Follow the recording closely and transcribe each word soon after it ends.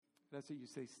That's what you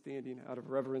say, standing out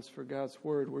of reverence for God's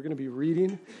word. We're going to be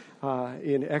reading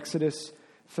in Exodus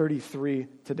 33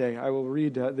 today. I will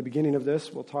read the beginning of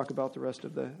this. We'll talk about the rest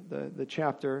of the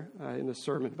chapter in the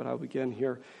sermon, but I'll begin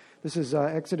here. This is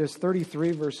Exodus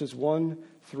 33, verses 1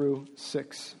 through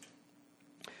 6.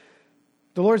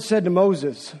 The Lord said to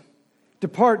Moses,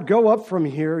 "Depart, go up from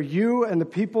here, you and the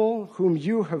people whom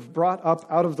you have brought up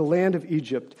out of the land of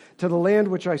Egypt, to the land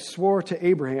which I swore to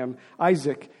Abraham,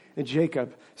 Isaac, and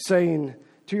Jacob, saying,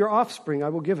 to your offspring I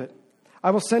will give it.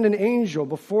 I will send an angel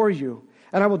before you,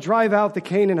 and I will drive out the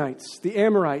Canaanites, the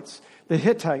Amorites, the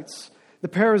Hittites, the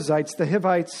Perizzites, the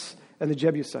Hivites, and the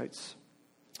Jebusites.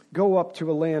 Go up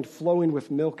to a land flowing with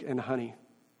milk and honey.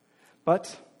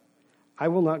 But I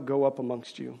will not go up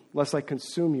amongst you, lest I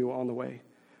consume you on the way,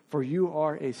 for you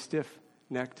are a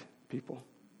stiff-necked people."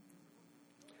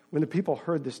 When the people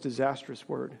heard this disastrous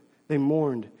word, they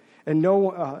mourned, and no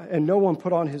one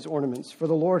put on his ornaments. For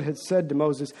the Lord had said to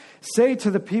Moses, "Say to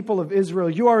the people of Israel,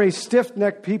 you are a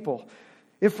stiff-necked people.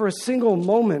 If for a single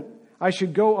moment I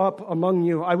should go up among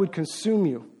you, I would consume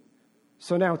you.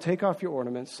 So now take off your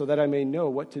ornaments, so that I may know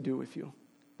what to do with you."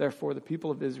 Therefore the people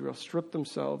of Israel stripped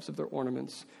themselves of their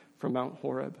ornaments from Mount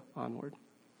Horeb onward.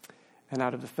 And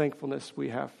out of the thankfulness we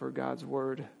have for God's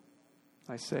word,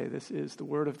 I say, this is the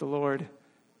word of the Lord.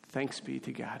 Thanks be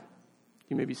to God.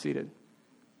 You may be seated.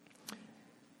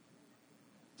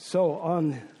 So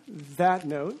on that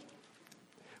note,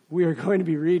 we are going to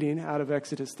be reading out of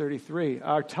Exodus 33.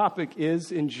 Our topic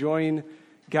is enjoying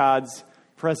God's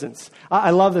presence. I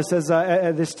love this, as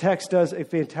this text does a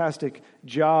fantastic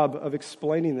job of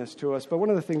explaining this to us. But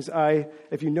one of the things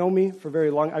if you know me for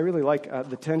very long, I really like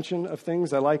the tension of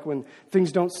things. I like when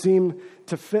things don't seem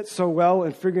to fit so well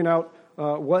and figuring out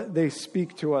what they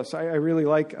speak to us. I really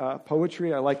like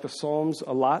poetry. I like the Psalms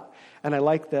a lot. And I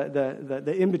like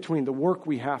the in-between, the work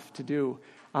we have to do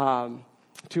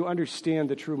to understand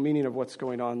the true meaning of what's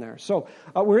going on there. So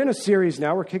we're in a series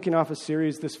now. We're kicking off a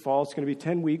series this fall. It's going to be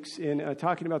 10 weeks in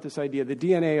talking about this idea, the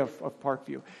DNA of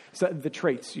Parkview. So the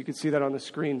traits, you can see that on the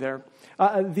screen there.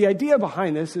 The idea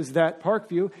behind this is that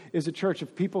Parkview is a church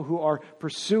of people who are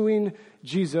pursuing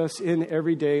Jesus in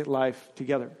everyday life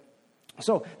together.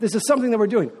 So this is something that we're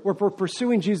doing. We're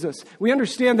pursuing Jesus. We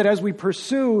understand that as we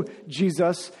pursue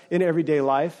Jesus in everyday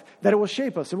life, that it will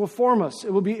shape us. It will form us. It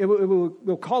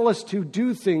will call us to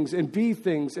do things and be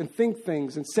things and think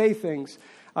things and say things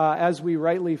as we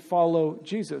rightly follow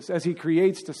Jesus. As he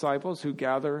creates disciples who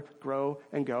gather, grow,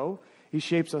 and go, he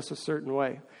shapes us a certain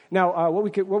way. Now, what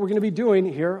we're going to be doing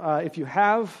here, if you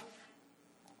have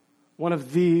one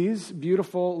of these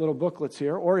beautiful little booklets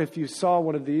here, or if you saw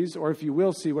one of these, or if you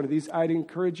will see one of these, I'd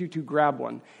encourage you to grab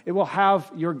one. It will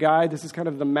have your guide. This is kind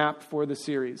of the map for the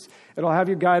series. It'll have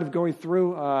your guide of going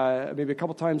through maybe a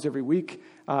couple times every week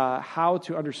how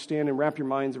to understand and wrap your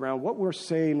minds around what we're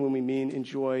saying when we mean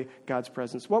enjoy God's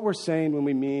presence, what we're saying when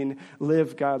we mean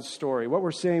live God's story, what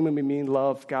we're saying when we mean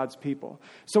love God's people.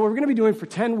 So what we're going to be doing for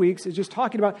 10 weeks is just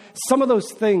talking about some of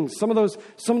those things, some of those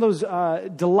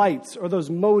delights or those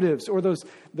motives or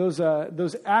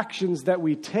those actions that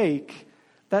we take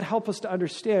that help us to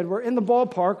understand we're in the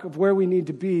ballpark of where we need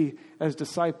to be as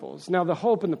disciples. Now, the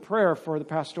hope and the prayer for the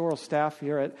pastoral staff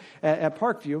here at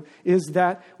Parkview is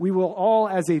that we will all,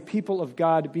 as a people of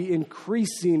God, be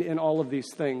increasing in all of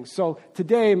these things. So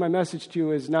today, my message to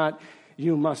you is not,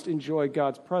 you must enjoy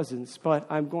God's presence, but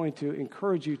I'm going to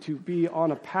encourage you to be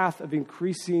on a path of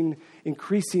increasingly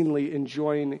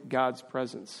enjoying God's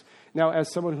presence. Now,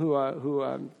 as someone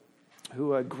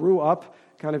who grew up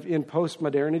kind of in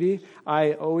postmodernity,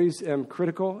 I always am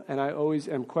critical and I always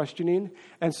am questioning.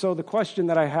 And so the question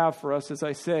that I have for us as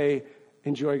I say,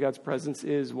 enjoy God's presence,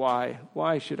 is why?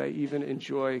 Why should I even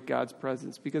enjoy God's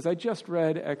presence? Because I just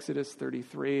read Exodus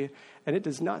 33, and it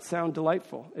does not sound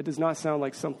delightful. It does not sound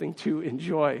like something to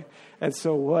enjoy. And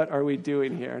so what are we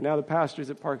doing here? Now, the pastors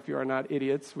at Parkview are not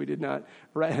idiots. We did not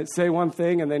say one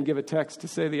thing and then give a text to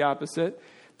say the opposite.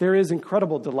 There is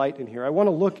incredible delight in here. I want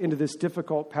to look into this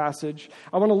difficult passage.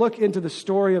 I want to look into the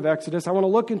story of Exodus. I want to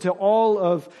look into all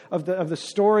of the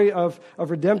story of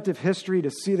redemptive history to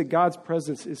see that God's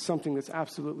presence is something that's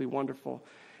absolutely wonderful,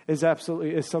 is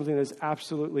something that's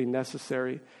absolutely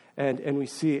necessary. And we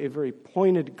see a very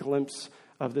pointed glimpse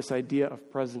of this idea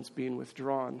of presence being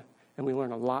withdrawn. And we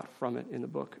learn a lot from it in the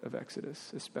book of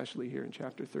Exodus, especially here in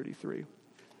chapter 33.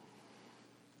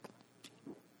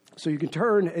 So you can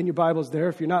turn in your Bibles there.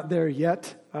 If you're not there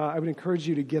yet, I would encourage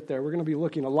you to get there. We're going to be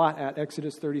looking a lot at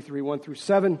Exodus 33, 1 through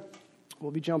 7.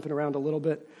 We'll be jumping around a little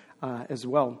bit as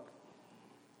well.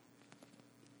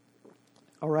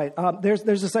 All right, there's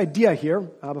this idea here.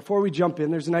 Before we jump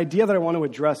in, there's an idea that I want to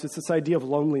address. It's this idea of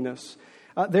loneliness.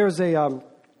 There's a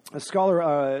scholar,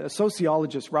 a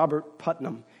sociologist, Robert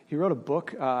Putnam. He wrote a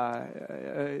book, I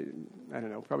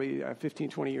don't know, probably 15,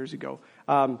 20 years ago,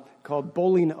 called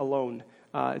Bowling Alone.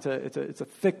 It's a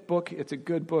thick book. It's a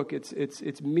good book.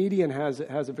 It's meaty and has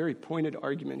a very pointed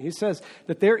argument. He says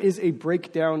that there is a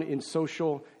breakdown in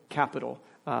social capital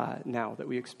now that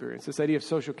we experience. This idea of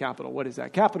social capital, what is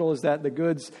that? Capital is that the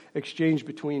goods exchanged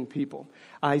between people.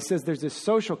 He says there's this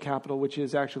social capital, which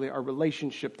is actually our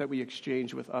relationship that we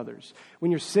exchange with others.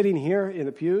 When you're sitting here in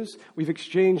the pews, we've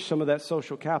exchanged some of that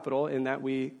social capital in that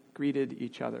we greeted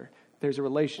each other. There's a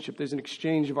relationship. There's an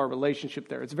exchange of our relationship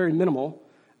there. It's very minimal.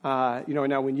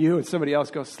 Now when you and somebody else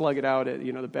go slug it out at,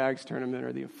 the bags tournament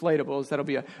or the inflatables, that'll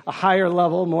be a higher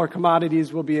level, more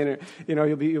commodities will be in it.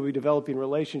 You'll be developing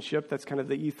relationship. That's kind of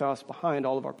the ethos behind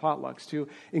all of our potlucks, to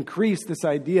increase this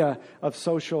idea of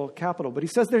social capital. But he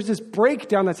says there's this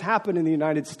breakdown that's happened in the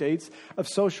United States of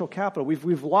social capital.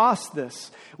 We've lost this.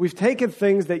 We've taken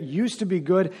things that used to be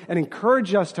good and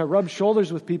encourage us to rub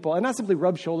shoulders with people, and not simply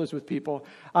rub shoulders with people,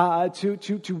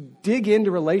 to dig into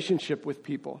relationship with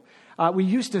people. We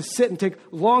used to sit and take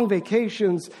long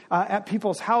vacations at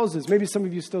people's houses. Maybe some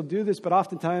of you still do this, but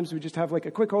oftentimes we just have like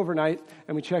a quick overnight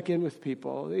and we check in with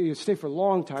people. You stay for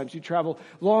long times. You travel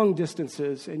long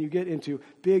distances and you get into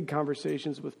big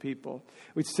conversations with people.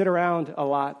 We'd sit around a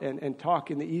lot and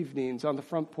talk in the evenings on the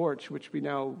front porch, which we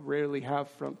now rarely have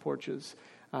front porches,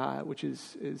 which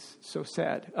is so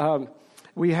sad.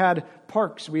 We had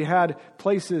parks, we had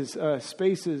places,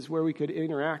 spaces where we could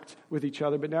interact with each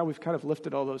other, but now we've kind of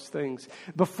lifted all those things.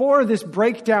 Before this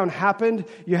breakdown happened,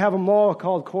 you have a mall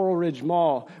called Coral Ridge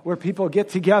Mall where people get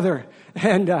together,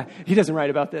 and he doesn't write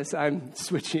about this, I'm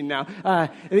switching now.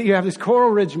 You have this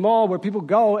Coral Ridge Mall where people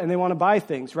go and they want to buy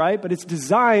things, right? But it's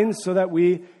designed so that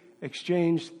we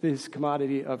exchange this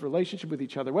commodity of relationship with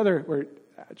each other, whether we're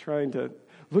trying to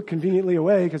look conveniently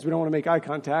away because we don't want to make eye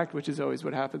contact, which is always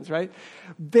what happens, right?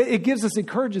 It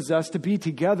encourages us to be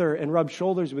together and rub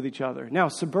shoulders with each other. Now,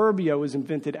 suburbia was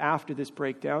invented after this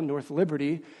breakdown. North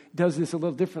Liberty does this a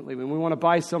little differently. When we want to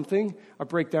buy something, our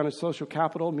breakdown of social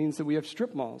capital means that we have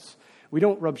strip malls. We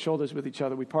don't rub shoulders with each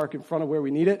other. We park in front of where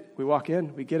we need it. We walk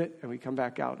in, we get it, and we come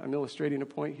back out. I'm illustrating a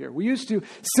point here. We used to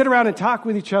sit around and talk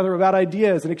with each other about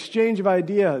ideas, an exchange of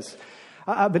ideas.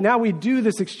 But now we do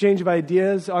this exchange of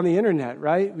ideas on the internet,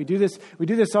 right? We do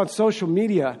this on social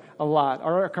media a lot.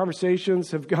 Our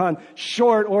conversations have gone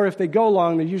short, or if they go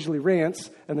long, they're usually rants,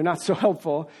 and they're not so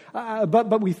helpful.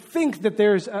 But we think that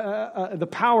there's the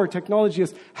power, technology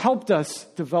has helped us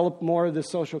develop more of this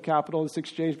social capital, this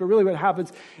exchange. But really what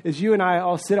happens is you and I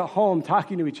all sit at home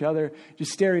talking to each other,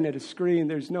 just staring at a screen.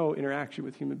 There's no interaction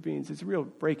with human beings. It's a real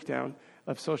breakdown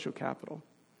of social capital.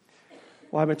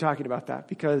 Well, I've been talking about that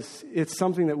because it's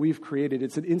something that we've created.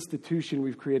 It's an institution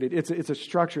we've created. It's a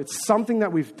structure. It's something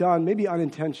that we've done, maybe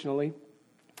unintentionally,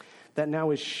 that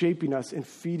now is shaping us and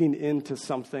feeding into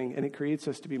something, and it creates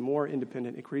us to be more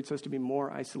independent. It creates us to be more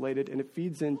isolated, and it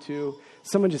feeds into...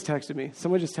 Someone just texted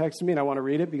me, and I want to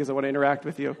read it because I want to interact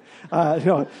with you. I'm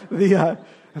going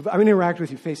to interact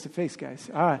with you face to face, guys.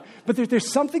 But there's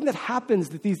something that happens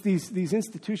that these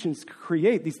institutions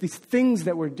create. These things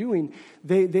that we're doing,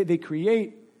 they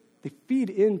feed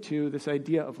into this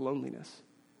idea of loneliness.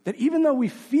 That even though we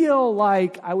feel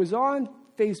like I was on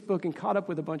Facebook and caught up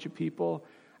with a bunch of people,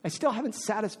 I still haven't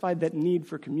satisfied that need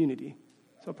for community.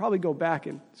 So I'll probably go back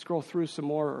and scroll through some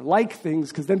more or like things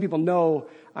because then people know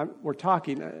we're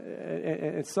talking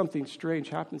and something strange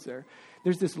happens there.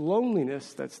 There's this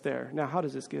loneliness that's there. Now, how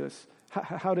does this get us?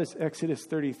 How does Exodus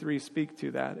 33 speak to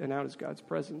that? And how does God's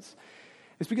presence?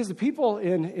 It's because the people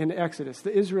in Exodus,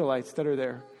 the Israelites that are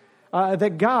there,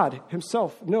 that God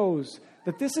himself knows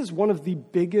that this is one of the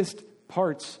biggest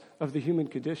parts of the human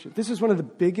condition. This is one of the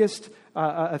biggest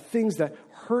things that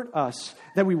hurt us,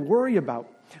 that we worry about.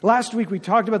 Last week we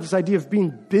talked about this idea of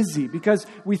being busy because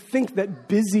we think that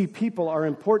busy people are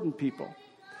important people.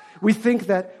 We think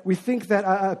that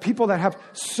people that have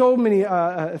so many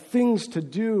things to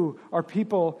do are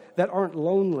people that aren't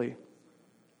lonely.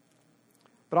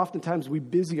 But oftentimes we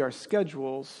busy our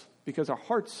schedules because our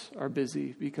hearts are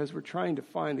busy, because we're trying to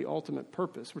find the ultimate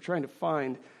purpose. We're trying to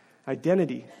find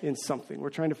identity in something. We're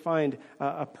trying to find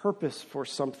a purpose for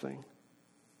something.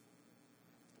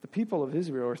 The people of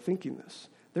Israel are thinking this.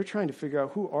 They're trying to figure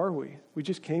out, who are we? We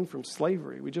just came from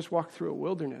slavery. We just walked through a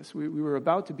wilderness. We were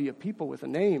about to be a people with a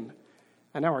name,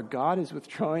 and now our God is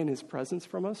withdrawing his presence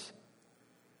from us.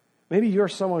 Maybe you're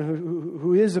someone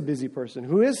who is a busy person,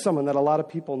 who is someone that a lot of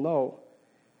people know.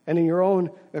 And in your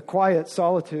own quiet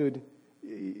solitude,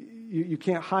 you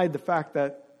can't hide the fact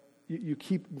that you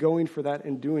keep going for that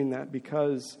and doing that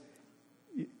because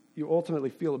ultimately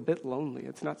feel a bit lonely.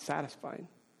 It's not satisfying.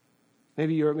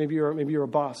 Maybe you're a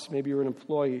boss. Maybe you're an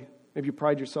employee. Maybe you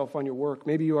pride yourself on your work.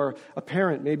 Maybe you are a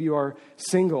parent. Maybe you are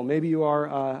single. Maybe you are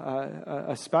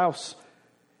a spouse,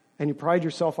 and you pride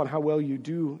yourself on how well you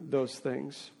do those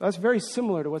things. That's very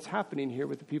similar to what's happening here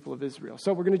with the people of Israel.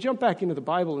 So we're going to jump back into the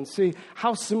Bible and see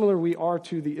how similar we are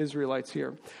to the Israelites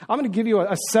here. I'm going to give you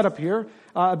a setup here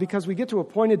because we get to a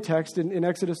pointed text in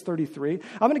Exodus 33.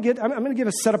 I'm going to give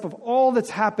a setup of all that's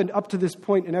happened up to this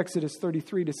point in Exodus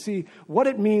 33 to see what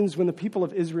it means when the people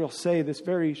of Israel say this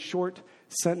very short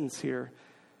sentence here,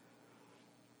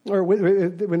 or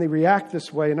when they react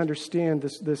this way and understand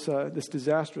this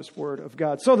disastrous word of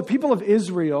God. So the people of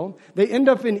Israel, they end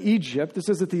up in Egypt. This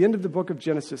is at the end of the book of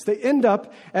Genesis. They end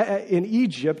up in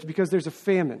Egypt because there's a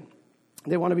famine.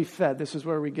 They want to be fed. This is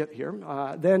where we get here.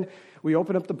 Then we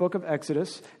open up the book of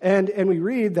Exodus, and we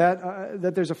read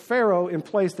that there's a Pharaoh in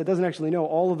place that doesn't actually know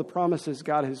all of the promises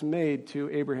God has made to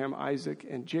Abraham, Isaac,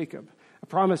 and Jacob. A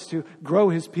promise to grow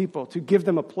his people, to give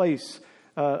them a place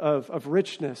of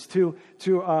richness, to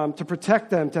protect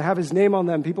them, to have his name on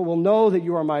them. People will know that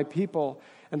you are my people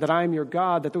and that I am your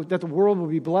God, that the world will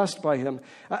be blessed by him.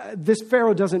 This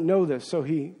Pharaoh doesn't know this, so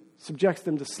he subjects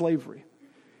them to slavery.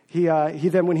 He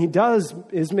then, when he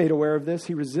is made aware of this,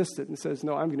 he resists it and says,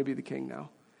 no, I'm going to be the king now.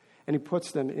 And he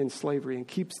puts them in slavery and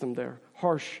keeps them there.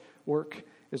 Harsh work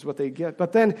is what they get.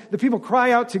 But then the people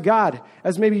cry out to God,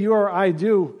 as maybe you or I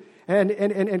do,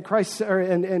 and Christ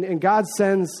and God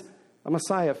sends a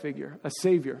Messiah figure, a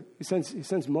Savior. He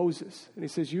sends Moses, and he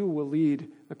says, you will lead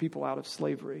the people out of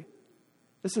slavery.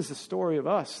 This is the story of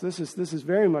us. This is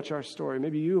very much our story.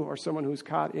 Maybe you are someone who's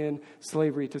caught in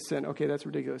slavery to sin. Okay, that's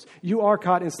ridiculous. You are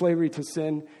caught in slavery to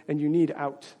sin, and you need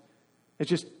out.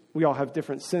 It's just we all have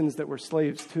different sins that we're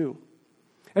slaves to.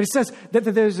 And it says that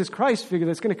there's this Christ figure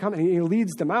that's going to come and he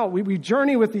leads them out. We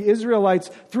journey with the Israelites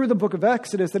through the book of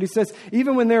Exodus that he says,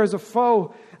 even when there is a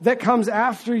foe that comes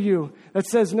after you that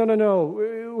says, no,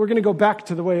 we're going to go back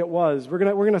to the way it was. We're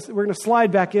going to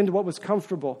slide back into what was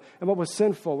comfortable and what was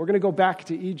sinful. We're going to go back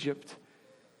to Egypt.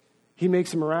 He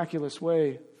makes a miraculous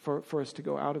way for us to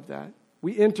go out of that.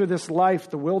 We enter this life,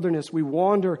 the wilderness, we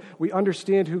wander, we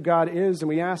understand who God is, and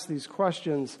we ask these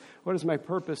questions. What is my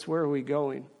purpose? Where are we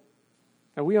going?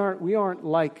 And we aren't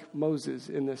like Moses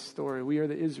in this story. We are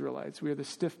the Israelites. We are the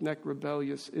stiff-necked,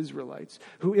 rebellious Israelites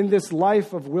who in this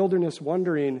life of wilderness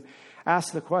wandering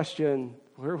ask the question,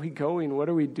 where are we going? What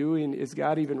are we doing? Is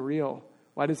God even real?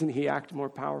 Why doesn't he act more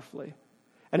powerfully?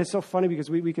 And it's so funny because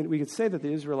we could say that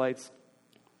the Israelites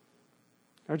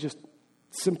are just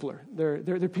simpler.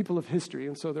 They're people of history,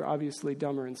 and so they're obviously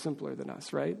dumber and simpler than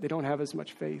us, right? They don't have as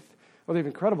much faith. Well, they have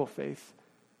incredible faith.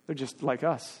 They're just like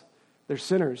us. They're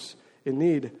sinners in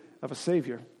need of a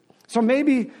Savior. So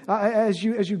maybe as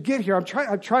you get here, I'm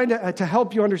trying to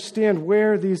help you understand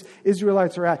where these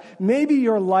Israelites are at. Maybe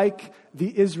you're like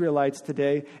the Israelites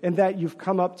today in that you've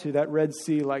come up to that Red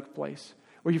Sea-like place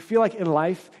where you feel like in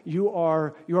life you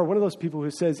are one of those people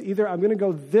who says, either I'm going to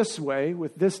go this way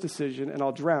with this decision and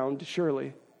I'll drown,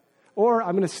 surely, or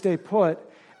I'm going to stay put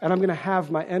and I'm going to have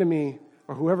my enemy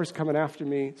or whoever's coming after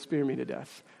me spear me to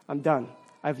death. I'm done.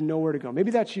 I have nowhere to go.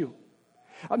 Maybe that's you.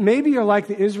 Maybe you're like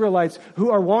the Israelites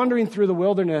who are wandering through the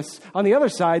wilderness on the other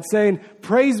side saying,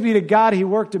 praise be to God, he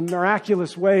worked in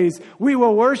miraculous ways. We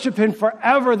will worship him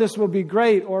forever. This will be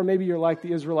great. Or maybe you're like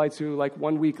the Israelites who, like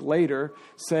 1 week later,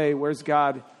 say, where's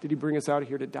God? Did he bring us out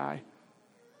here to die?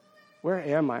 Where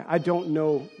am I? I don't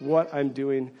know what I'm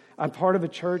doing. I'm part of a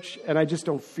church and I just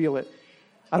don't feel it.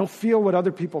 I don't feel what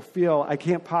other people feel. I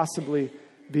can't possibly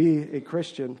be a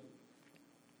Christian.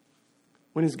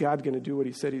 When is God going to do what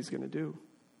he said he's going to do?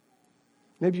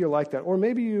 Maybe you're like that. Or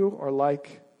maybe you are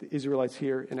like the Israelites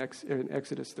here in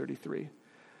Exodus 33.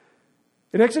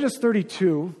 In Exodus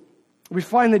 32, we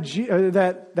find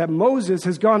that Moses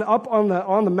has gone up on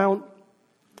the mount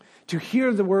to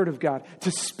hear the word of God,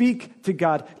 to speak to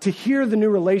God, to hear the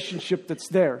new relationship that's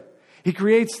there. He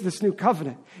creates this new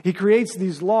covenant. He creates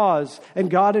these laws. And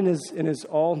God in his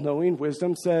all-knowing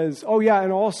wisdom says, oh yeah,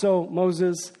 and also,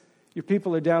 Moses, your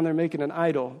people are down there making an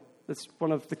idol. That's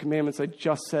one of the commandments I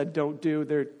just said don't do.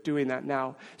 They're doing that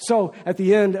now. So at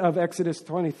the end of Exodus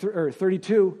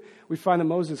 32, we find that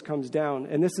Moses comes down.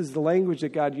 And this is the language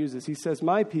that God uses. He says,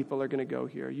 my people are going to go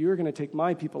here. You're going to take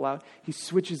my people out. He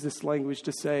switches this language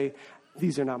to say,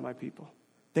 these are not my people.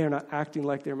 They are not acting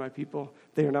like they're my people.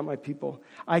 They are not my people.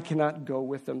 I cannot go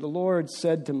with them. The Lord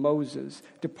said to Moses,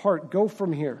 depart, go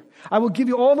from here. I will give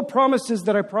you all the promises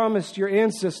that I promised your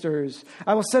ancestors.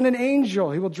 I will send an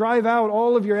angel. He will drive out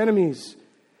all of your enemies.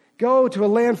 Go to a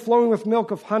land flowing with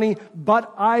milk of honey,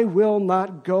 but I will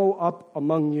not go up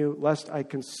among you, lest I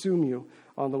consume you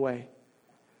on the way.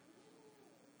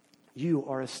 You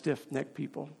are a stiff-necked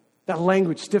people. That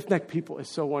language, stiff-necked people, is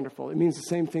so wonderful. It means the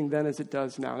same thing then as it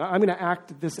does now. Now, I'm going to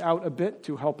act this out a bit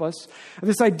to help us.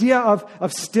 This idea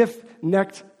of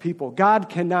stiff-necked people. God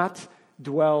cannot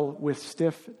dwell with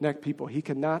stiff-necked people. He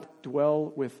cannot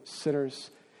dwell with sinners.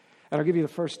 And I'll give you the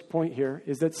first point here,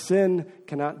 is that sin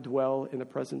cannot dwell in the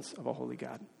presence of a holy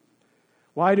God.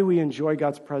 Why do we enjoy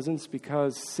God's presence?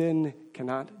 Because sin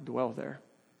cannot dwell there.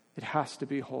 It has to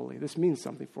be holy. This means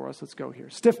something for us. Let's go here.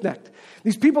 Stiff-necked.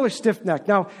 These people are stiff-necked.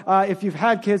 Now, if you've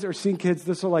had kids or seen kids,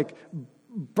 this will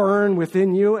burn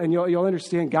within you, and you'll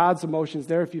understand God's emotions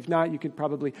there. If you've not, you could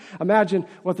probably imagine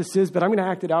what this is, but I'm going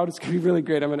to act it out. It's going to be really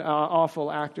great. I'm an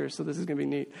awful actor, so this is going to be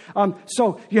neat.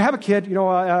 So you have a kid,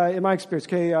 in my experience,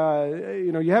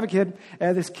 you have a kid,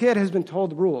 and this kid has been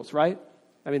told the rules, right?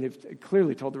 I mean, they've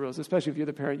clearly told the rules, especially if you're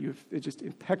the parent. It's just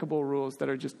impeccable rules that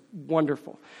are just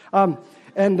wonderful. And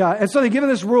so they give them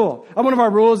this rule. One of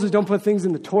our rules is don't put things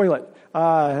in the toilet.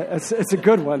 It's a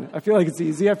good one. I feel like it's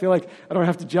easy. I feel like I don't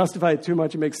have to justify it too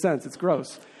much. It makes sense. It's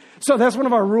gross. So that's one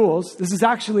of our rules. This is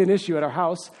actually an issue at our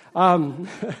house. Oh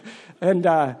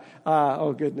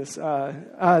goodness.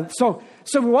 So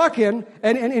we walk in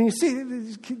and you see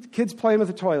these kids playing with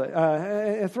the toilet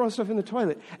and throwing stuff in the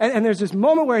toilet. And there's this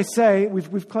moment where I say,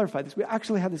 we've clarified this. We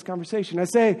actually had this conversation. I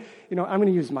say, I'm going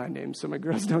to use my name so my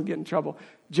girls don't get in trouble.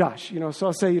 Josh, so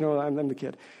I'll say, I'm the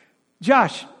kid.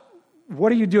 Josh,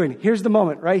 what are you doing? Here's the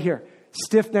moment right here.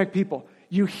 Stiff-necked people.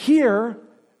 You hear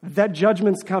that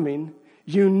judgment's coming.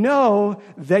 You know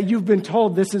that you've been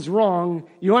told this is wrong.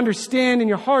 You understand in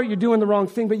your heart you're doing the wrong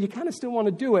thing, but you kind of still want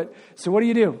to do it. So what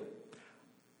do?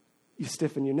 You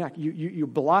stiffen your neck. You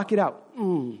block it out.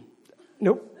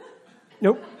 Nope.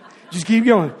 Just keep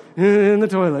going. In the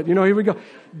toilet. Here we go.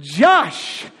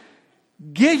 Josh,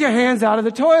 get your hands out of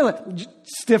the toilet.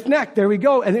 Stiff neck. There we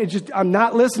go. And I'm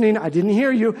not listening. I didn't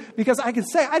hear you, because I can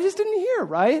say, I just didn't hear,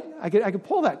 right? I could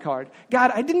pull that card.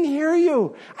 God, I didn't hear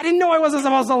you. I didn't know I wasn't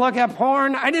supposed to look at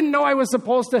porn. I didn't know I was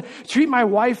supposed to treat my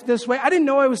wife this way. I didn't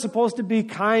know I was supposed to be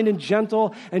kind and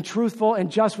gentle and truthful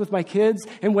and just with my kids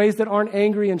in ways that aren't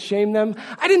angry and shame them.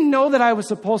 I didn't know that I was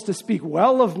supposed to speak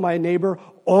well of my neighbor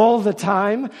all the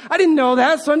time. I didn't know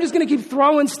that, so I'm just going to keep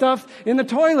throwing stuff in the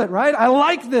toilet, right? I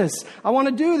like this. I want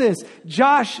to do this.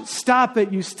 Josh, stop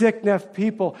it, you stiff-necked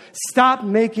people. Stop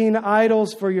making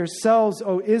idols for yourselves,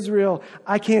 O Israel.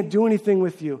 I can't do anything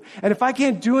with you. And if I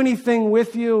can't do anything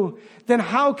with you, then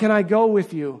how can I go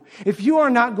with you? If you are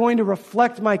not going to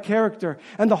reflect my character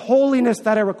and the holiness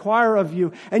that I require of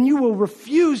you, and you will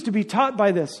refuse to be taught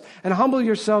by this and humble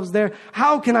yourselves there,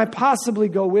 how can I possibly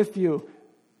go with you?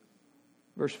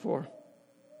 Verse 4,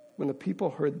 when the people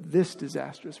heard this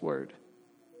disastrous word,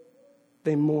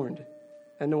 they mourned,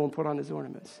 and no one put on his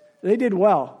ornaments. They did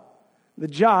well. The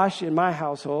Josh in my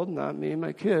household, not me and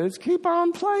my kids, keep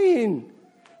on playing.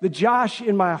 The Josh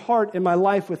in my heart, in my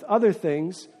life with other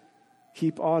things,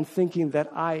 keep on thinking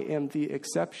that I am the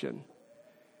exception.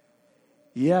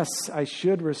 Yes, I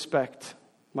should respect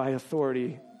my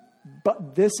authority,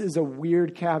 but this is a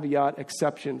weird caveat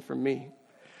exception for me.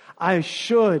 I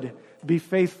should be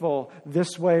faithful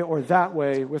this way or that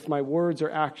way with my words or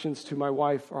actions to my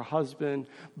wife or husband,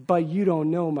 but you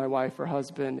don't know my wife or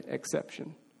husband,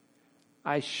 exception.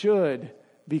 I should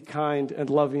be kind and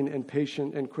loving and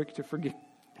patient and quick to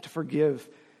forgive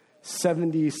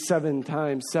 77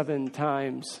 times, 7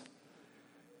 times.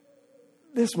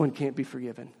 This one can't be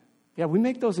forgiven. Yeah, we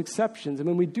make those exceptions, and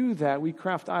when we do that, we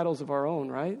craft idols of our own,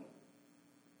 right?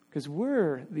 Because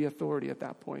we're the authority at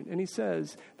that point. And he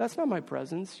says, that's not my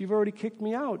presence. You've already kicked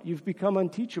me out. You've become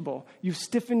unteachable. You've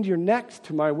stiffened your neck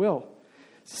to my will.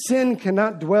 Sin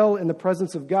cannot dwell in the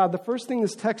presence of God. The first thing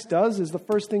this text does is the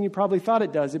first thing you probably thought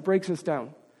it does. It breaks us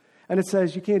down. And it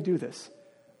says, you can't do this.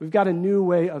 We've got a new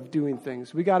way of doing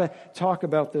things. We got to talk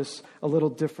about this a little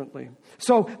differently.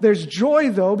 So there's joy,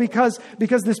 though, because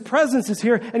this presence is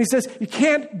here. And he says, you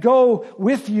can't go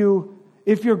with you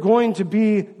if you're going to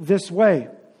be this way.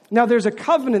 Now, there's a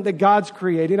covenant that God's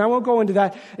creating. I won't go into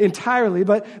that entirely,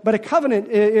 but a covenant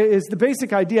is the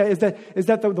basic idea is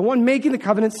that the one making the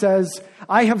covenant says,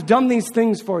 I have done these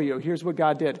things for you. Here's what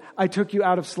God did. I took you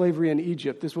out of slavery in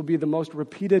Egypt. This will be the most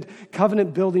repeated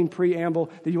covenant-building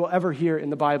preamble that you will ever hear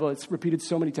in the Bible. It's repeated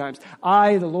so many times.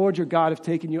 I, the Lord your God, have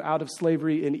taken you out of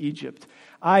slavery in Egypt.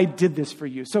 I did this for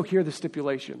you. So here are the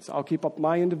stipulations. I'll keep up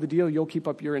my end of the deal. You'll keep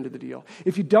up your end of the deal.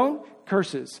 If you don't,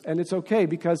 curses. And it's okay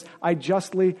because I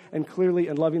justly and clearly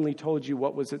and lovingly told you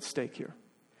what was at stake here.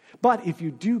 But if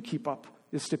you do keep up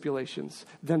the stipulations,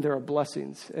 then there are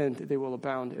blessings and they will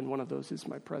abound. And one of those is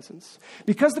my presence.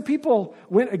 Because the people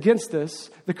went against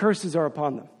this, the curses are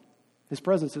upon them. His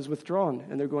presence is withdrawn,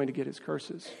 and they're going to get his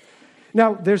curses.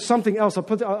 Now, there's something else.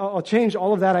 I'll change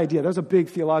all of that idea. That was a big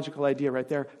theological idea right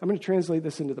there. I'm going to translate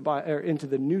this into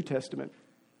the New Testament.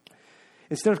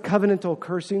 Instead of covenantal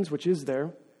cursings, which is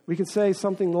there, we can say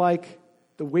something like,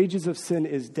 the wages of sin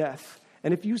is death.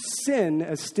 And if you sin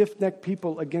as stiff-necked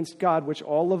people against God, which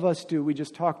all of us do, we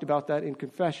just talked about that in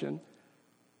confession,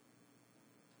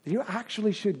 you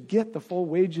actually should get the full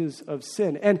wages of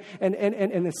sin. And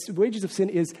the wages of sin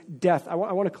is death. I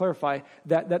want to clarify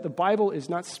that the Bible is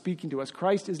not speaking to us.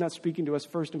 Christ is not speaking to us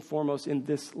first and foremost in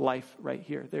this life right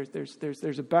here.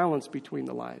 There's a balance between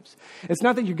the lives. It's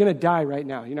not that you're going to die right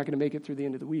now. You're not going to make it through the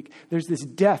end of the week. There's this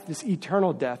death, this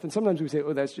eternal death. And sometimes we say,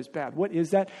 oh, that's just bad. What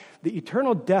is that? The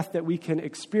eternal death that we can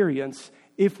experience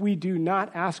if we do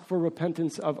not ask for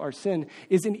repentance of our sin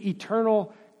is an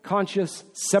eternal conscious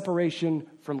separation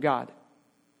from God.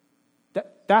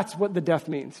 That's what the death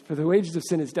means. For the wages of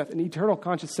sin is death, an eternal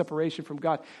conscious separation from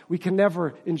God. We can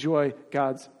never enjoy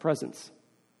God's presence.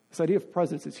 This idea of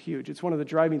presence is huge. It's one of the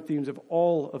driving themes of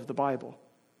all of the Bible.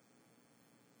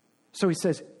 So he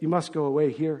says, you must go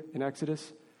away here in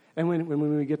Exodus. And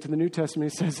when we get to the New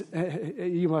Testament, he says,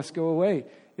 you must go away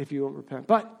if you won't repent.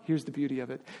 But here's the beauty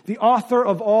of it. The author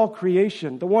of all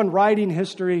creation, the one writing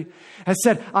history, has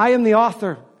said, I am the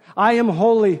author. I am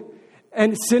holy,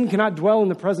 and sin cannot dwell in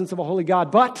the presence of a holy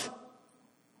God, but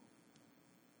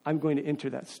I'm going to enter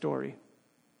that story.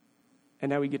 And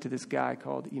now we get to this guy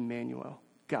called Emmanuel,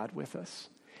 God with us.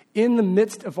 In the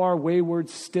midst of our wayward,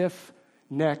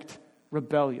 stiff-necked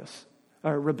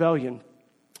rebellion,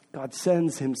 God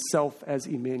sends himself as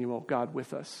Emmanuel, God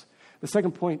with us. The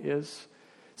second point is,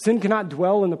 sin cannot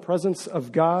dwell in the presence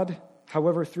of God.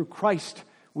 However, through Christ,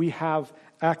 we have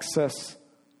access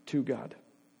to God.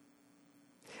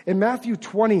 In Matthew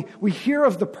 20, we hear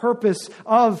of the purpose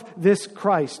of this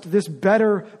Christ, this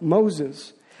better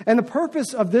Moses. And the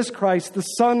purpose of this Christ, the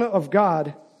Son of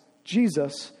God,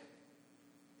 Jesus,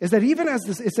 is that even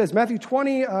as it says, Matthew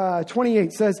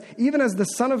 20:28 says, even as the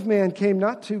Son of Man came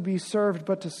not to be served,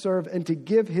 but to serve and to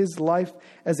give his life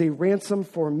as a ransom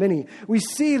for many. We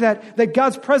see that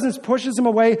God's presence pushes him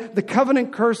away, the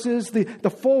covenant curses, the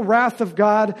full wrath of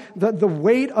God, the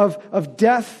weight of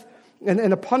death,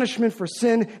 and the punishment for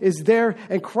sin is there.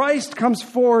 And Christ comes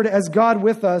forward as God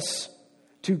with us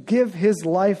to give his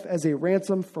life as a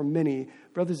ransom for many.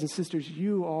 Brothers and sisters,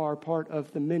 you are part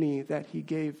of the many that he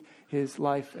gave his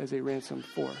life as a ransom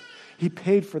for. He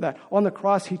paid for that. On the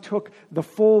cross, he took the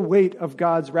full weight of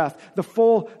God's wrath, the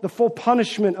full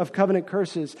punishment of covenant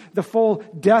curses, the full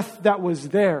death that was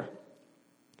there.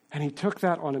 And he took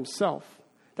that on himself.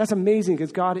 That's amazing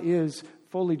because God is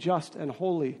fully just and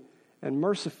holy and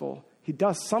merciful. He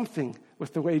does something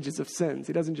with the wages of sins.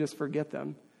 He doesn't just forget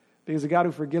them. Because a God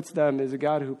who forgets them is a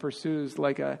God who pursues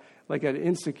like an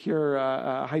insecure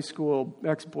high school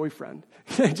ex-boyfriend.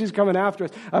 Just coming after us.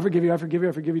 I forgive you, I forgive you,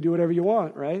 I forgive you. Do whatever you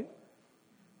want, right?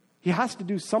 He has to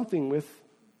do something with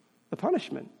the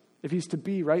punishment if he's to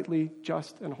be rightly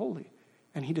just and holy.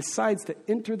 And he decides to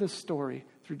enter the story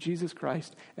through Jesus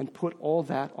Christ and put all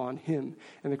that on him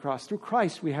and the cross. Through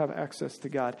Christ, we have access to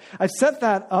God. I've set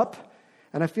that up.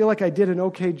 And I feel like I did an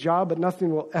okay job, but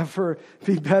nothing will ever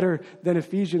be better than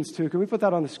Ephesians 2. Can we put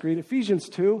that on the screen? Ephesians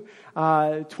 2,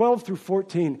 12 through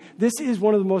 14. This is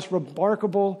one of the most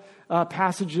remarkable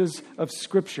passages of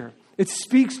Scripture. It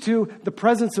speaks to the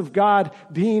presence of God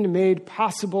being made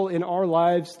possible in our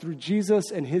lives through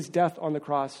Jesus and his death on the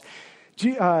cross.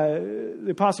 The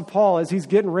Apostle Paul, as he's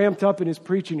getting ramped up in his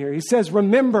preaching here, he says,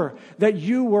 remember that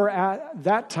you were at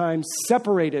that time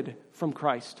separated from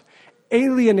Christ,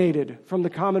 alienated from the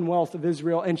commonwealth of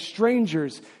Israel, and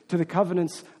strangers to the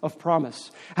covenants of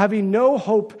promise, having no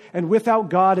hope and without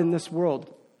God in this world.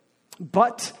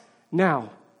 But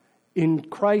now, in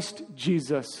Christ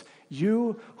Jesus,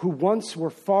 you who once were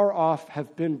far off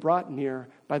have been brought near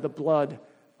by the blood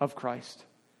of Christ,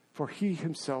 for he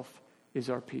himself is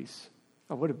our peace.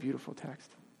 Oh, what a beautiful text.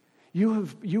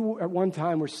 You at one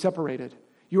time were separated.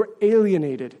 You were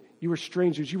alienated. You were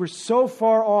strangers. You were so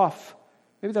far off.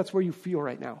 Maybe that's where you feel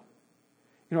right now.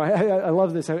 You know, I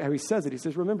love this, how he says it. He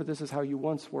says, remember, this is how you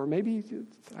once were. Maybe,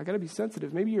 I got to be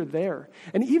sensitive. Maybe you're there.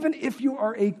 And even if you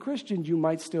are a Christian, you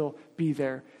might still be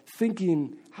there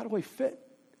thinking, how do I fit?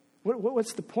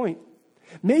 What's the point?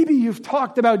 Maybe you've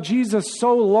talked about Jesus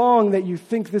so long that you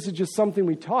think this is just something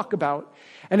we talk about.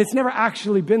 And it's never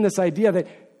actually been this idea that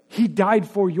he died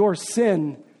for your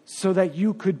sin so that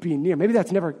you could be near. Maybe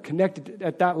that's never connected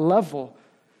at that level.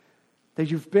 That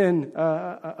you've been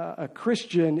a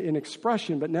Christian in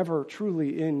expression, but never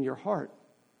truly in your heart.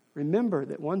 Remember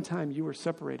that one time you were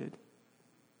separated.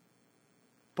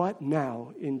 But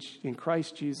now, in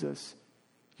Christ Jesus,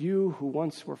 You who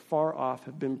once were far off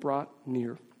have been brought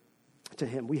near to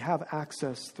him. We have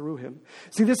access through him.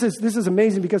 See, this is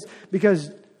amazing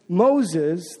because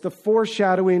Moses, the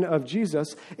foreshadowing of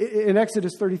Jesus, in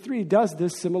Exodus 33, does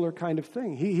this similar kind of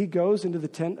thing. He goes into the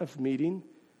tent of meeting.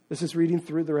 This is reading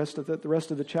through the rest of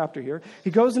the chapter here.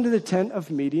 He goes into the tent of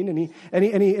meeting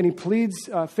and he pleads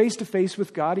face to face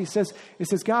with God. He says,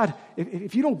 God,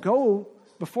 if you don't go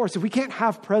before us, if we can't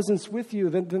have presence with you,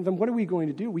 then what are we going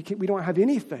to do? We don't have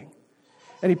anything.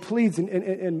 And he pleads,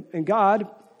 and God,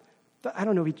 I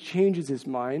don't know if he changes his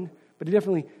mind, but he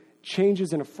definitely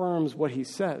changes and affirms what he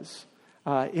says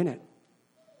in it.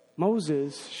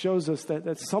 Moses shows us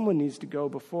that someone needs to go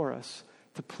before us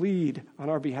to plead on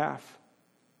our behalf.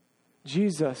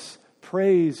 Jesus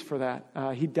prays for that.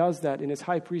 He does that in his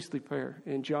high priestly prayer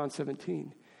in John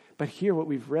 17. But here what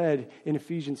we've read in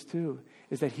Ephesians 2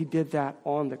 is that he did that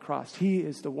on the cross. He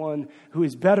is the one who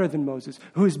is better than Moses,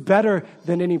 who is better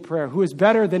than any prayer, who is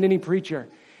better than any preacher.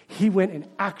 He went and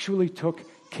actually took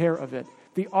care of it.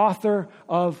 The author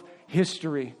of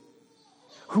history,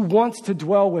 who wants to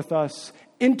dwell with us,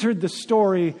 entered the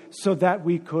story so that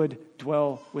we could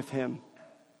dwell with him.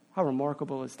 How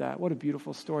remarkable is that? What a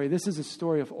beautiful story. This is a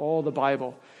story of all the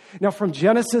Bible. Now, from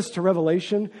Genesis to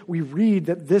Revelation, we read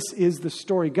that this is the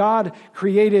story. God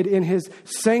created in his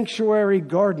sanctuary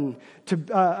garden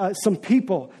some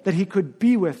people that he could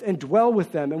be with and dwell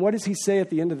with them. And what does he say at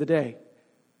the end of the day?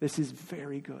 This is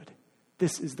very good.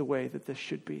 This is the way that this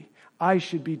should be. I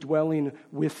should be dwelling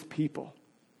with people.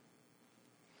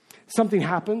 Something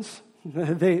happens.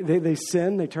 They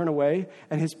sin, they turn away,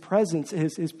 and his presence,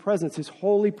 his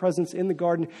holy presence in the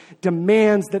garden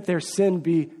demands that their sin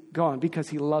be gone because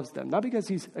he loves them. Not because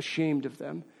he's ashamed of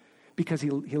them, because he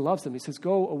loves them. He says,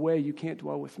 go away, you can't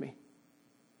dwell with me.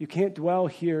 You can't dwell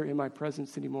here in my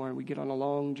presence anymore. And we get on a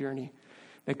long journey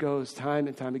that goes time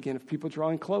and time again of people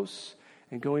drawing close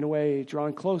and going away,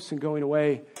 drawing close and going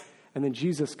away. And then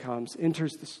Jesus comes,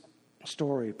 enters the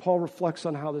story. Paul reflects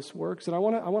on how this works, and I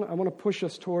want to push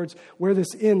us towards where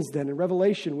this ends then. In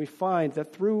Revelation, we find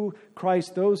that through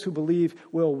Christ, those who believe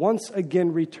will once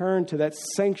again return to that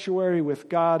sanctuary with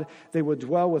God. They will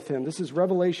dwell with him. This is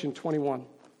Revelation 21.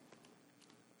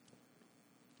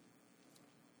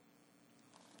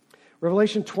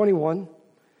 Revelation 21,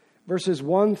 verses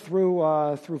 1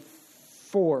 through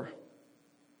 4.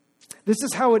 This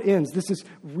is how it ends. This is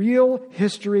real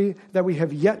history that we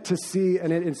have yet to see,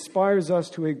 and it inspires us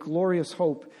to a glorious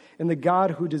hope in the God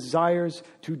who desires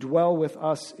to dwell with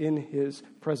us in his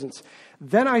presence.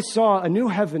 Then I saw a new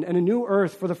heaven and a new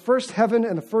earth, for the first heaven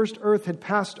and the first earth had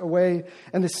passed away,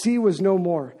 and the sea was no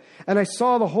more. And I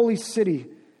saw the holy city,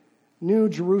 New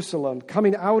Jerusalem,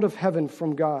 coming out of heaven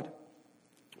from God,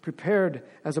 prepared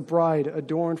as a bride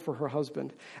adorned for her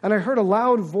husband. And I heard a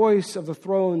loud voice of the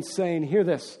throne saying, hear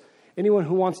this. Anyone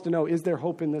who wants to know, is there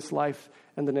hope in this life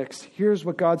and the next? Here's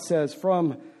what God says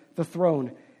from the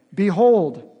throne.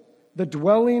 Behold, the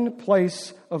dwelling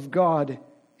place of God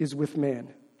is with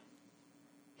man.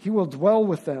 He will dwell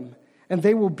with them, and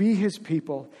they will be his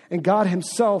people, and God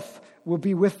himself will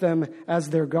be with them as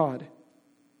their God.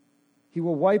 He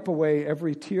will wipe away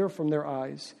every tear from their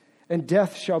eyes, and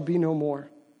death shall be no more.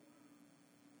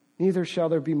 Neither shall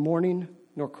there be mourning,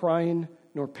 nor crying,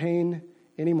 nor pain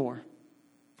anymore.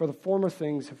 For the former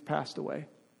things have passed away.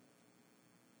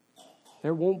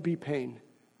 There won't be pain.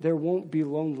 There won't be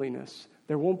loneliness.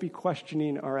 There won't be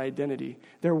questioning our identity.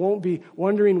 There won't be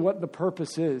wondering what the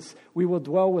purpose is. We will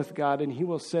dwell with God, and he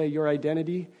will say, your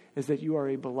identity is that you are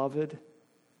a beloved,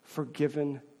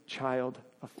 forgiven child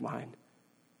of mine.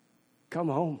 Come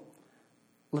home.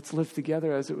 Let's live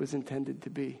together as it was intended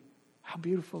to be. How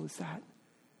beautiful is that?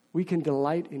 We can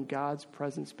delight in God's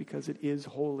presence because it is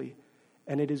holy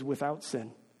and it is without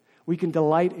sin. We can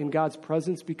delight in God's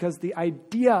presence because the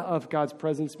idea of God's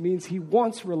presence means he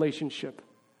wants relationship.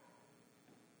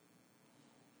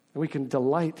 And we can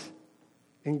delight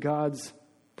in God's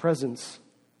presence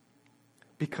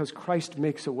because Christ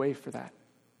makes a way for that.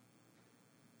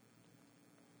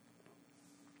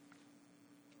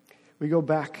 We go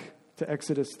back to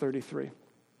Exodus 33.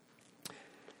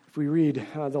 If we read,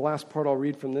 the last part I'll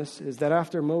read from this is that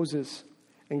after Moses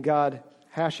and God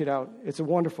hash it out. It's a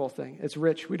wonderful thing. It's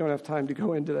rich. We don't have time to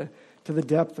go into the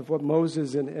depth of what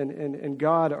Moses and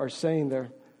God are saying there.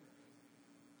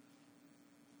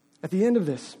 At the end of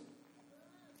this,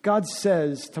 God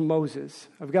says to Moses,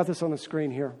 I've got this on the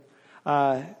screen here,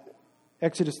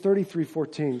 Exodus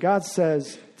 33:14. God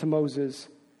says to Moses,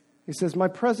 he says, my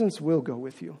presence will go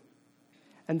with you,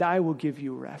 and I will give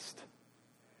you rest.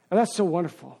 And that's so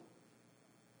wonderful.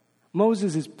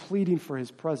 Moses is pleading for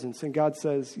his presence, and God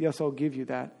says, yes, I'll give you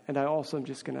that, and I also am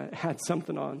just going to add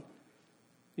something on.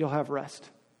 You'll have rest.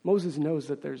 Moses knows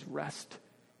that there's rest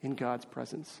in God's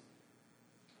presence.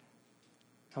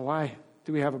 Now, why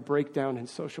do we have a breakdown in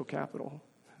social capital?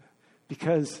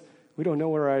 Because we don't know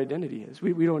what our identity is.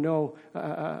 We don't know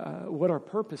what our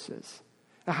purpose is.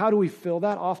 Now, how do we fill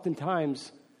that?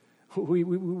 Oftentimes,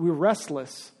 we're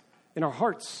restless in our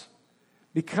hearts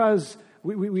because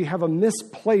we have a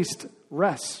misplaced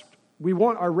rest. We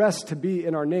want our rest to be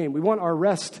in our name. We want our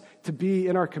rest to be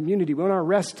in our community. We want our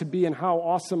rest to be in how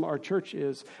awesome our church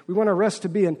is. We want our rest to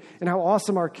be in how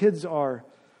awesome our kids are.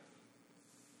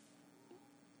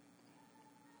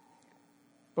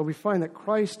 But we find that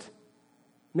Christ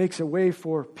makes a way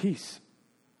for peace.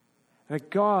 And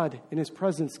that God in his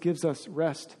presence gives us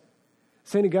rest.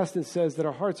 St. Augustine says that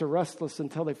our hearts are restless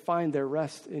until they find their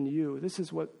rest in you. This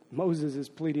is what Moses is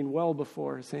pleading well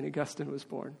before St. Augustine was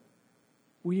born.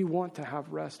 We want to have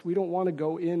rest. We don't want to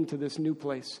go into this new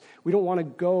place. We don't want to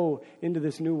go into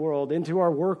this new world, into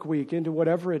our work week, into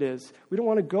whatever it is. We don't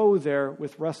want to go there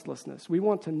with restlessness. We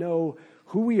want to know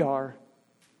who we are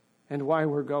and why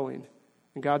we're going.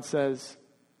 And God says,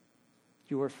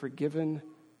 you are forgiven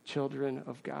children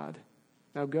of God.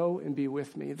 Now go and be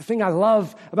with me. The thing I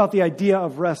love about the idea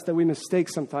of rest that we mistake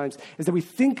sometimes is that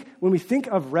when we think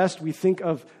of rest, we think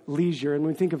of leisure. And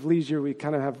when we think of leisure, we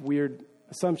kind of have weird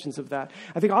assumptions of that.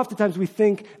 I think oftentimes we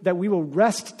think that we will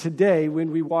rest today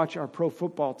when we watch our pro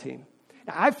football team.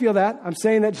 Now, I feel that. I'm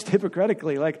saying that just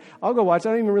hypocritically. Like, I'll go watch.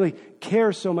 I don't even really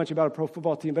care so much about a pro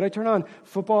football team, but I turn on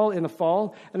football in the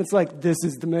fall, and it's like, this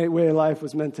is the way life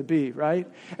was meant to be, right?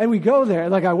 And we go there,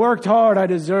 like, I worked hard, I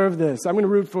deserve this. I'm going to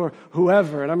root for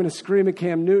whoever, and I'm going to scream at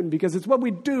Cam Newton because it's what we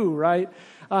do, right?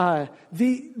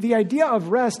 The idea of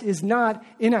rest is not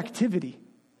inactivity.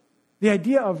 The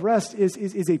idea of rest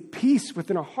is a peace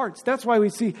within our hearts. That's why we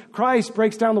see Christ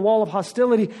breaks down the wall of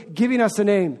hostility, giving us a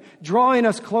name, drawing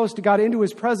us close to God into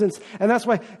his presence. And that's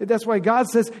why God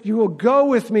says, you will go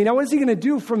with me. Now, what is he going to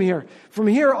do from here? From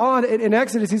here on in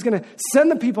Exodus, he's going to send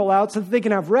the people out so that they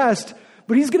can have rest.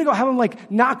 But he's going to go have them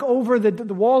knock over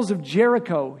the walls of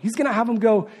Jericho. He's going to have them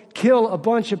go kill a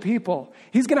bunch of people.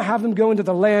 He's going to have them go into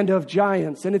the land of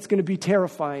giants, and it's going to be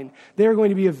terrifying. They're going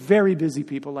to be a very busy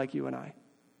people like you and I.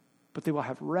 But they will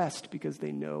have rest because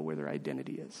they know where their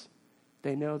identity is.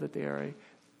 They know that they are a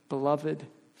beloved,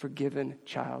 forgiven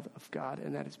child of God,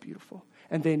 and that is beautiful.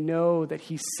 And they know that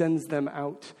he sends them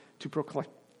out to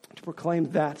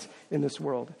proclaim that in this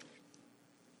world.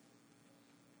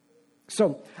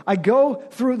 So I go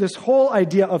through this whole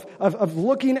idea of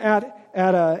looking at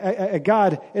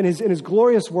God and his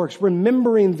glorious works,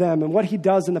 remembering them and what he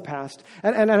does in the past.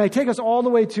 And I take us all the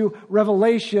way to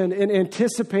Revelation and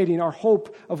anticipating our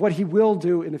hope of what he will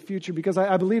do in the future. Because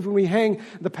I believe when we hang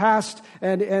the past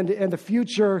and the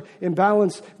future in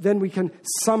balance, then we can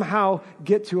somehow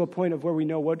get to a point of where we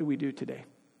know what do we do today.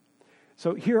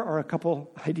 So here are a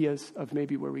couple ideas of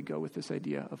maybe where we go with this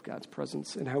idea of God's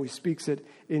presence and how he speaks it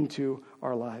into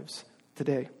our lives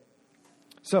today.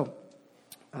 So,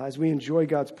 as we enjoy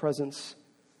God's presence,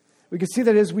 we can see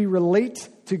that as we relate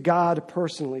to God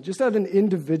personally, just at an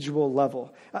individual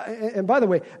level. And by the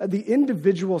way, the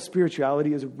individual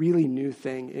spirituality is a really new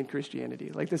thing in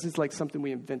Christianity. This is something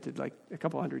we invented a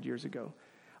couple hundred years ago.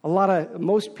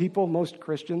 Most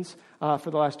Christians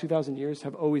for the last 2,000 years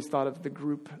have always thought of the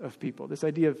group of people. This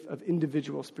idea of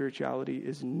individual spirituality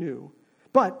is new.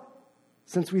 But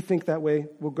since we think that way,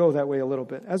 we'll go that way a little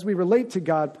bit. As we relate to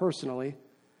God personally,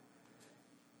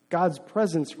 God's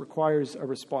presence requires a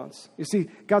response. You see,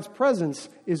 God's presence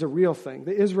is a real thing.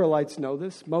 The Israelites know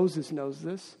this. Moses knows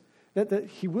this, that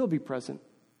he will be present.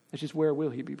 It's just where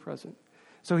will he be present?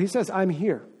 So he says, I'm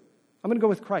here. I'm going to go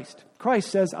with Christ. Christ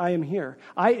says, I am here.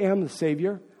 I am the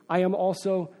Savior. I am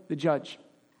also the judge.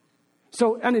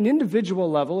 So on an individual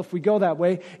level, if we go that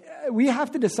way, we have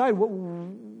to decide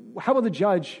how will the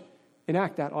judge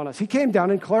enact that on us. He came down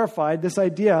and clarified this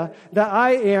idea that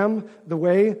I am the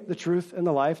way, the truth, and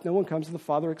the life. No one comes to the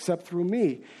Father except through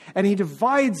me. And he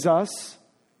divides us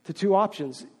to two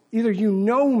options. Either you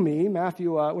know me,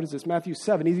 Matthew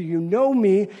 7, either you know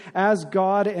me as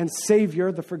God and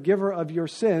Savior, the forgiver of your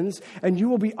sins, and you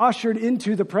will be ushered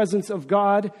into the presence of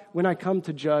God when I come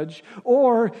to judge,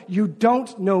 or you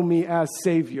don't know me as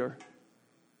Savior,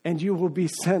 and you will be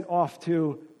sent off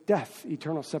to death,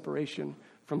 eternal separation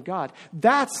from God.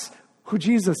 That's who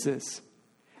Jesus is.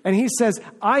 And he says,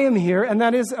 I am here, and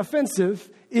that is offensive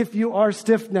if you are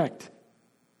stiff-necked.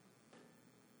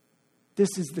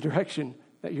 This is the direction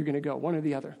that you're going to go, one or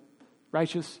the other,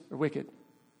 righteous or wicked.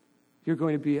 You're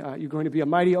going to be a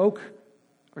mighty oak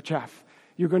or chaff.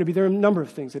 There are a number of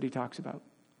things that he talks about.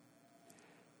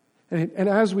 And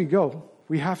as we go,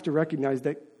 we have to recognize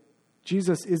that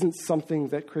Jesus isn't something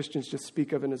that Christians just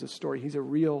speak of as a story. He's a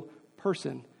real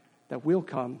person that will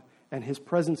come, and his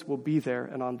presence will be there.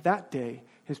 And on that day,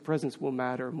 his presence will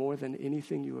matter more than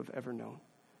anything you have ever known.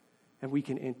 And we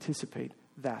can anticipate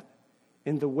that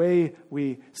in the way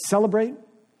we celebrate,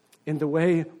 in the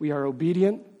way we are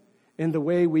obedient, in the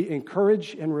way we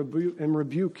encourage and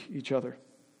rebuke each other.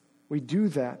 We do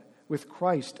that with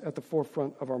Christ at the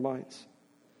forefront of our minds.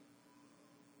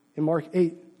 In Mark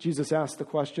 8, Jesus asked the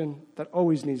question that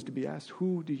always needs to be asked: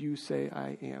 who do you say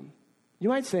I am? You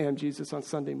might say I'm Jesus on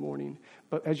Sunday morning,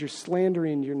 but as you're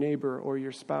slandering your neighbor or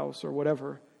your spouse or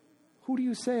whatever, who do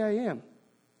you say I am?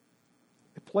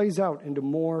 It plays out into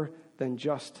more than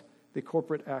just the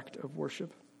corporate act of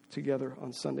worship together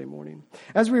on Sunday morning.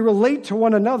 As we relate to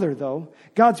one another, though,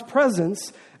 God's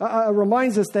presence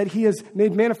reminds us that he is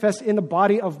made manifest in the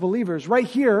body of believers. Right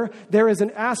here, there is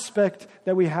an aspect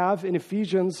that we have in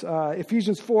Ephesians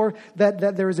 4,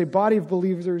 that there is a body of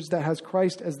believers that has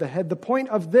Christ as the head. The point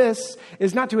of this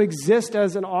is not to exist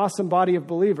as an awesome body of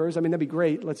believers. I mean, that'd be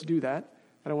great. Let's do that.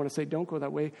 I don't want to say don't go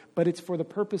that way, but it's for the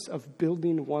purpose of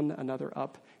building one another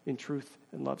up in truth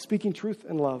and love. Speaking truth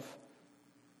and love.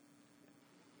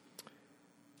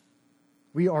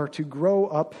 We are to grow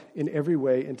up in every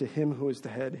way into him who is the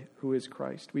head, who is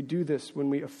Christ. We do this when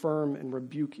we affirm and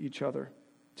rebuke each other,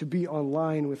 to be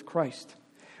online with Christ.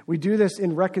 We do this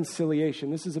in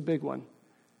reconciliation. This is a big one.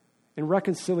 In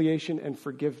reconciliation and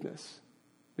forgiveness.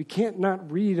 We can't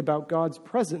not read about God's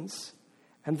presence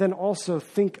and then also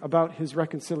think about his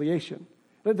reconciliation.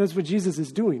 That's what Jesus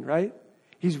is doing, right?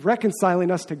 He's reconciling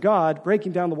us to God,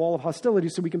 breaking down the wall of hostility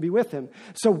so we can be with him.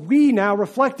 So we now,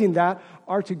 reflecting that,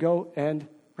 are to go and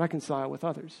reconcile with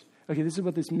others. Okay, this is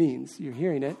what this means. You're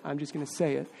hearing it. I'm just going to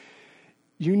say it.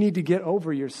 You need to get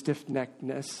over your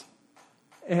stiff-neckedness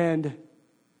and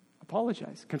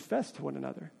apologize. Confess to one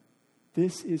another.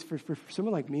 This is, for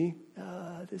someone like me,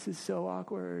 this is so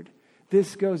awkward.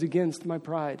 This goes against my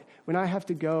pride. When I have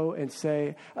to go and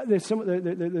say, there's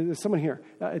someone here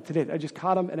today. I just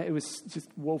caught them, and it was just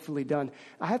woefully done.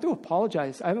 I have to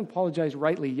apologize. I haven't apologized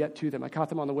rightly yet to them. I caught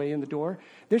them on the way in the door.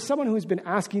 There's someone who's been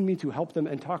asking me to help them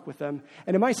and talk with them.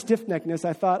 And in my stiff-neckedness,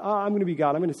 I thought, I'm going to be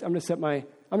God. I'm going to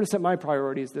set my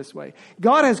priorities this way.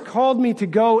 God has called me to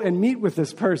go and meet with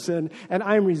this person, and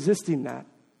I'm resisting that.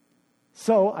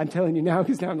 So I'm telling you now,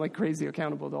 because now I'm like crazy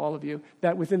accountable to all of you,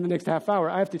 that within the next half hour,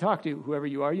 I have to talk to whoever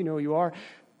you are. You know who you are.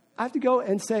 I have to go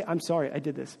and say, I'm sorry, I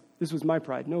did this. This was my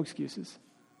pride. No excuses.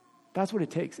 That's what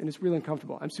it takes, and it's really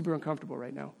uncomfortable. I'm super uncomfortable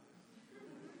right now.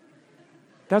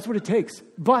 That's what it takes.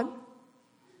 But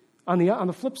on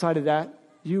the flip side of that,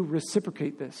 you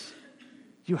reciprocate this.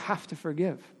 You have to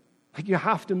forgive. Like, you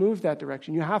have to move that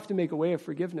direction. You have to make a way of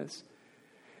forgiveness.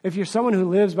 If you're someone who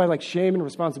lives by like shame and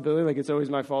responsibility, like it's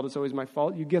always my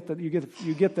fault, you get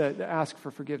the ask for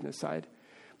forgiveness side.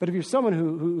 But if you're someone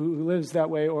who lives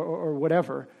that way or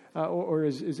whatever, or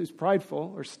is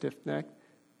prideful or stiff-necked,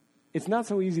 it's not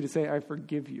so easy to say, I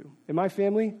forgive you. In my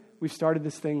family, we've started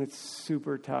this thing that's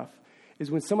super tough,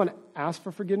 is when someone asks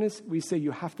for forgiveness, we say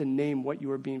you have to name what you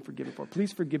are being forgiven for.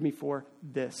 Please forgive me for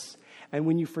this. And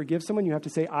when you forgive someone, you have to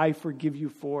say, I forgive you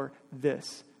for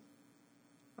this.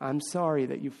 I'm sorry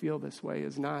that you feel this way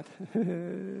is not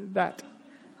that.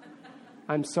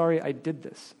 I'm sorry I did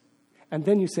this. And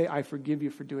then you say, I forgive you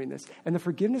for doing this. And the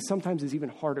forgiveness sometimes is even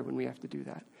harder when we have to do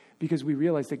that, because we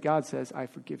realize that God says, I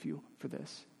forgive you for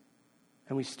this.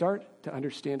 And we start to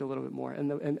understand a little bit more.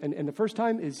 And the first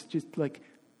time is just like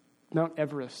Mount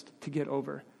Everest to get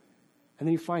over. And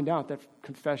then you find out that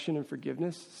confession and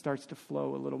forgiveness starts to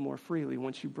flow a little more freely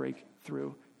once you break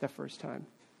through that first time.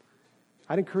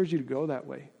 I'd encourage you to go that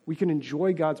way. We can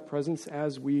enjoy God's presence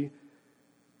as we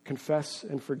confess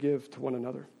and forgive to one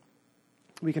another.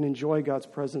 We can enjoy God's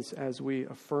presence as we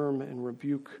affirm and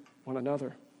rebuke one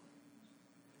another.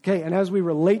 Okay, and as we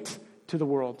relate to the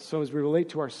world, so as we relate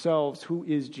to ourselves, who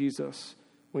is Jesus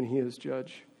when he is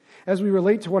judge? As we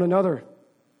relate to one another,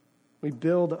 we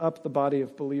build up the body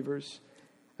of believers.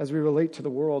 As we relate to the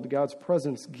world, God's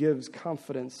presence gives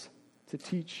confidence to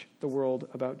teach the world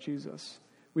about Jesus.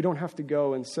 We don't have to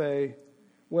go and say,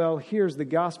 well, here's the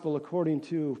gospel according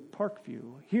to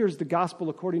Parkview. Here's the gospel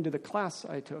according to the class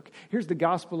I took. Here's the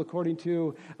gospel according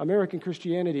to American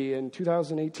Christianity in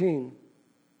 2018.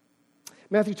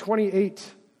 Matthew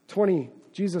 28:20,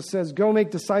 Jesus says, go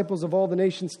make disciples of all the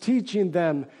nations, teaching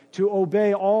them to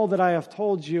obey all that I have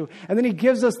told you. And then he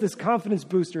gives us this confidence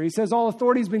booster. He says, all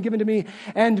authority has been given to me,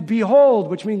 and behold,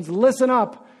 which means listen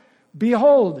up,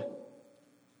 behold,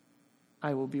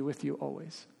 I will be with you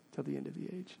always till the end of the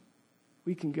age.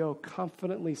 we can go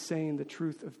confidently saying the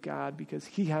truth of God because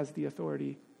he has the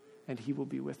authority and he will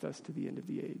be with us to the end of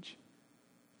the age.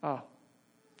 Oh,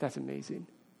 that's amazing.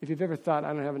 If you've ever thought,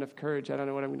 I don't have enough courage, I don't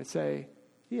know what I'm going to say,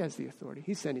 he has the authority.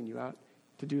 He's sending you out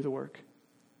to do the work.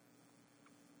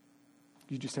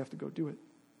 You just have to go do it.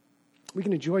 We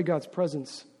can enjoy God's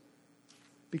presence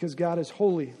because God is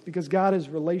holy, because God is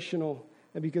relational,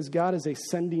 and because God is a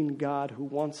sending God who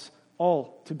wants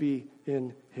all to be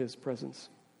in his presence.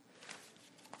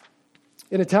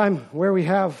 In a time where we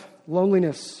have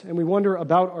loneliness and we wonder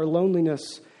about our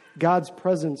loneliness, God's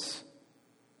presence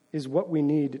is what we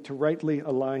need to rightly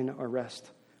align our rest.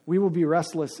 We will be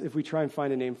restless if we try and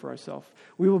find a name for ourselves.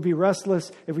 We will be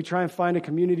restless if we try and find a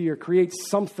community or create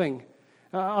something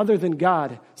other than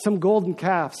God, some golden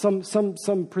calf,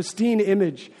 some pristine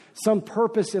image, some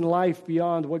purpose in life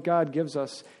beyond what God gives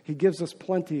us. He gives us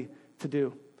plenty to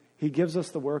do. He gives us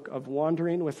the work of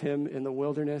wandering with him in the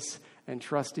wilderness and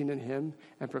trusting in him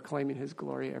and proclaiming his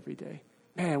glory every day.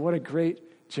 Man, what a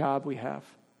great job we have.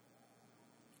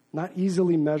 Not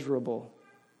easily measurable,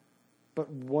 but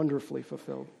wonderfully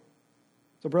fulfilled.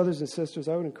 So brothers and sisters,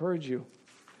 I would encourage you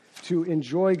to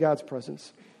enjoy God's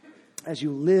presence as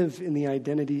you live in the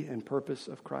identity and purpose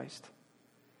of Christ.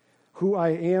 Who I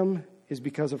am is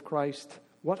because of Christ.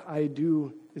 What I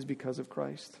do is because of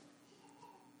Christ.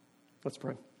 Let's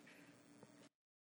pray.